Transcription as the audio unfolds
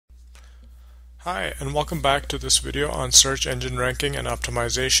Hi, and welcome back to this video on search engine ranking and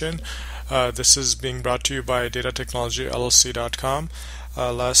optimization. This is being brought to you by datatechnologyllc.com.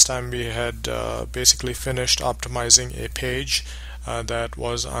 Last time we had basically finished optimizing a page that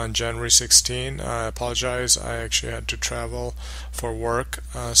was on January 16. I apologize, I actually had to travel for work,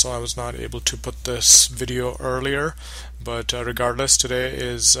 so I was not able to put this video earlier. But regardless, today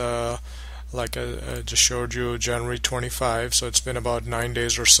is like I just showed you, January 25, so it's been about 9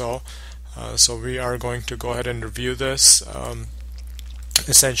 days or so. So we are going to go ahead and review this,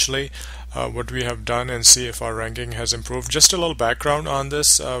 essentially what we have done, and see if our ranking has improved. Just a little background on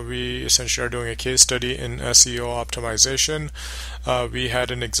this. We essentially are doing a case study in SEO optimization. We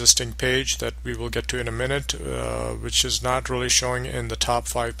had an existing page that we will get to in a minute, which is not really showing in the top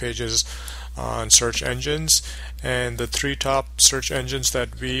 5 pages on search engines, and the 3 top search engines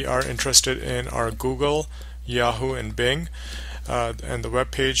that we are interested in are Google, Yahoo, and Bing. And the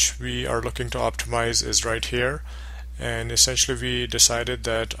web page we are looking to optimize is right here, and essentially we decided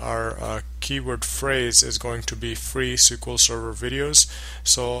that our keyword phrase is going to be free SQL Server videos.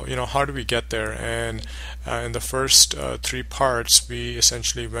 So how do we get there? And in the first 3 parts we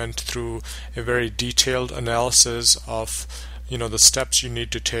essentially went through a very detailed analysis of the steps you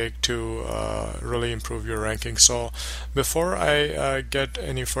need to take to really improve your ranking. So before I get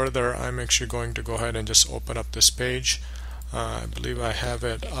any further, I'm actually going to go ahead and just open up this page. I believe I have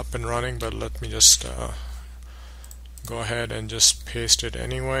it up and running, but let me just go ahead and just paste it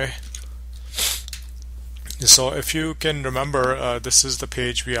anyway. So if you can remember, this is the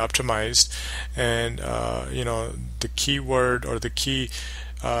page we optimized, and the keyword or the key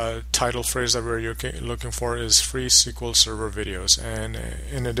title phrase that we're looking for is free SQL Server videos. And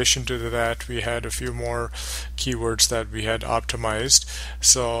in addition to that, we had a few more keywords that we had optimized.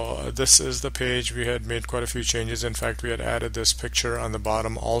 So this is the page. We had made quite a few changes. In fact, we had added this picture on the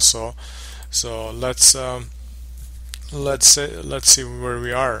bottom also. So let's see where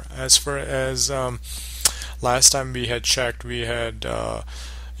we are. As far as last time we had checked, we had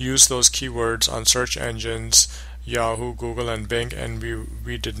used those keywords on search engines Yahoo, Google, and Bing, and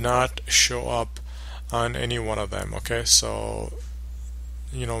we did not show up on any one of them. Okay, so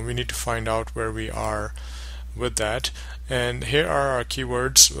we need to find out where we are with that. And here are our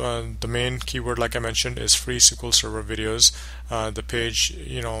keywords. The main keyword, like I mentioned, is free SQL Server videos. The page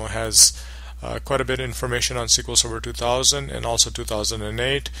has quite a bit of information on SQL Server 2000 and also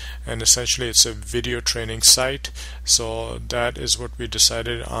 2008, and essentially it's a video training site. So that is what we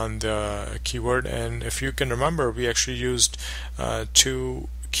decided on the keyword. And if you can remember, we actually used 2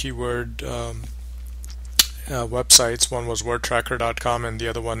 keyword websites. One was wordtracker.com and the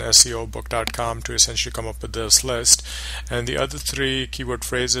other one SEObook.com to essentially come up with this list. And the other 3 keyword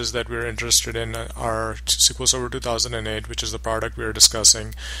phrases that we're interested in are SQL Server 2008, which is the product we're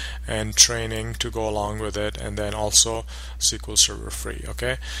discussing, and training to go along with it, and then also SQL Server free.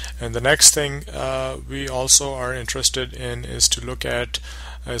 Okay, and the next thing we also are interested in is to look at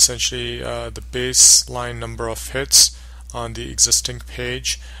essentially the baseline number of hits on the existing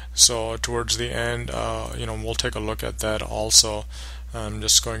page. So towards the end, we'll take a look at that also. I'm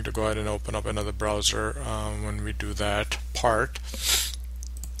just going to go ahead and open up another browser when we do that part.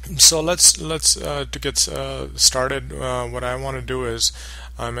 So let's to get started, what I want to do is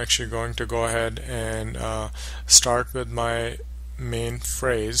I'm actually going to go ahead and start with my main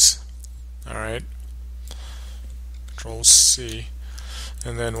phrase. All right, Control C,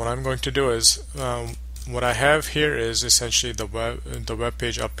 and then what I'm going to do is what I have here is essentially the web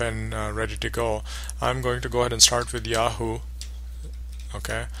page up and ready to go. I'm going to go ahead and start with Yahoo.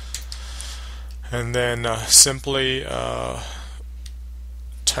 Okay, and then simply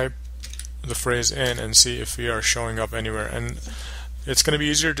type the phrase in and see if we are showing up anywhere. And it's going to be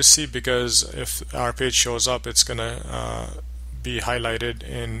easier to see because if our page shows up, it's going to be highlighted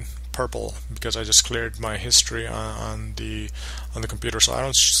in purple because I just cleared my history on the computer. So I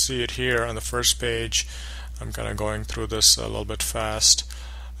don't see it here on the first page. I'm kind of going through this a little bit fast.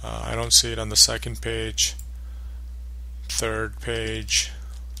 I don't see it on the second page, third page,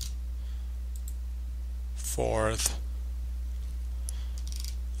 fourth,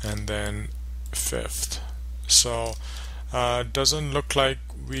 and then fifth. So it doesn't look like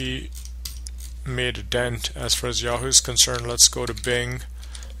we made a dent as far as Yahoo is concerned. Let's go to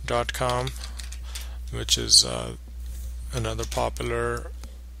Bing.com, which is another popular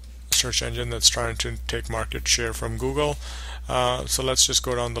search engine that's trying to take market share from Google. So let's just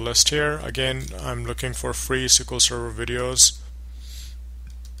go down the list here. Again, I'm looking for free SQL Server videos,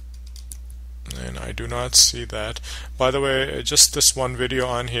 and I do not see that. By the way, just this one video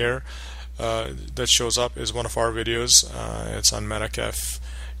on here that shows up is one of our videos. It's on Metacaf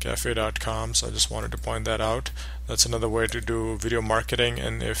cafe.com. So I just wanted to point that out. That's another way to do video marketing,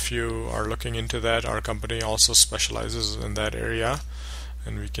 and if you are looking into that, our company also specializes in that area,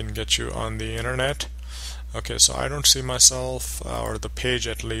 and we can get you on the internet. Okay, so I don't see myself, or the page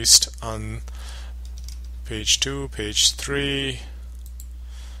at least, on page 2, page 3.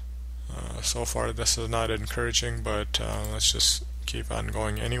 So far this is not encouraging, but let's just keep on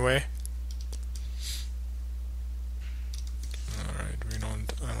going anyway. Alright,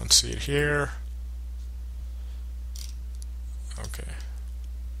 I don't see it here. Okay.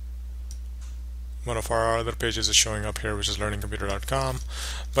 One of our other pages is showing up here, which is learningcomputer.com.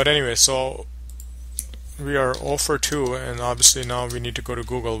 But anyway, so we are 0 for 2, and obviously now we need to go to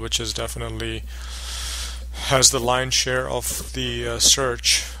Google, which is definitely has the lion's share of the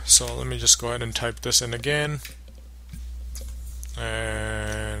search. So let me just go ahead and type this in again,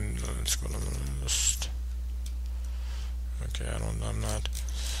 and let's go list. Okay, I'm not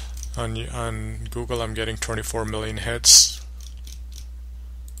on Google. I'm getting 24 million hits.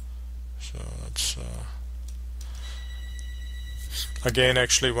 So that's again,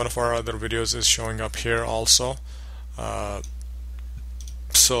 actually one of our other videos is showing up here also.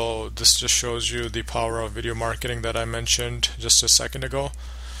 So this just shows you the power of video marketing that I mentioned just a second ago.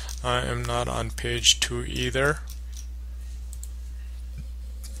 I am not on page 2 either.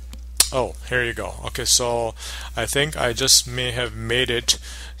 Oh, here you go. Okay, so I think I just may have made it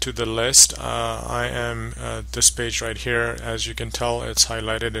to the list. I am this page right here. As you can tell, it's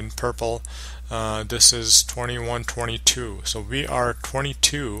highlighted in purple. This is 2122. So we are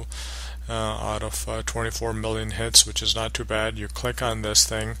 22 out of 24 million hits, which is not too bad. You click on this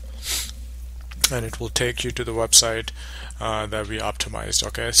thing, and it will take you to the website that we optimized.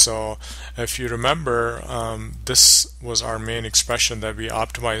 Okay, so if you remember, this was our main expression that we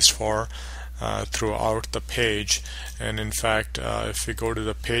optimized for throughout the page. And in fact, if we go to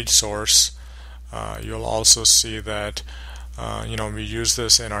the page source, you'll also see that we use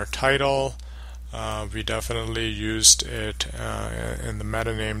this in our title. We definitely used it in the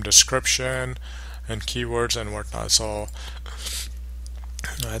meta name description and keywords and whatnot. So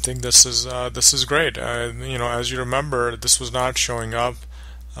I think this is great. As you remember, this was not showing up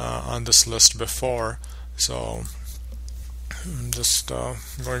on this list before. So I'm just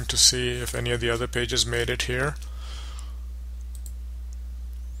going to see if any of the other pages made it here.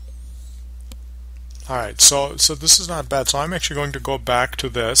 Alright, so this is not bad. So I'm actually going to go back to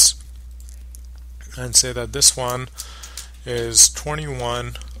this and say that this one is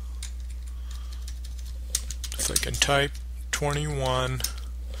 21. If I can type 21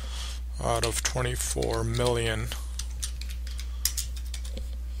 out of 24 million.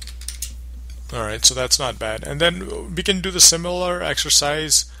 Alright, so that's not bad. And then we can do the similar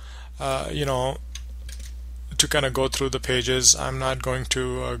exercise, to kind of go through the pages. I'm not going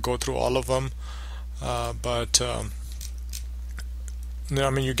to go through all of them, but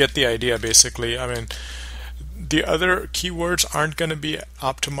you get the idea basically. The other keywords aren't going to be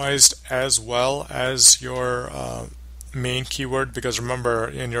optimized as well as your main keyword, because remember,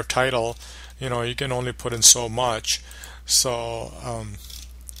 in your title, you can only put in so much. So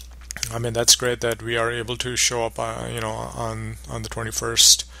that's great that we are able to show up on the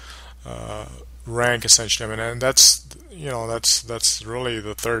 21st rank essentially. And that's really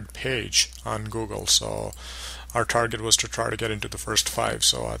the third page on Google. So our target was to try to get into the first 5,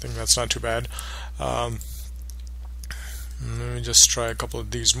 so I think that's not too bad. Let me just try a couple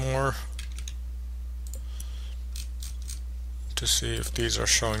of these more to see if these are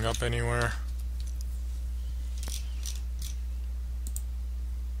showing up anywhere.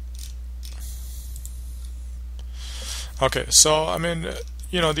 Okay, so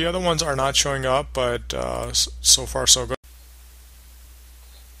the other ones are not showing up, but so far so good.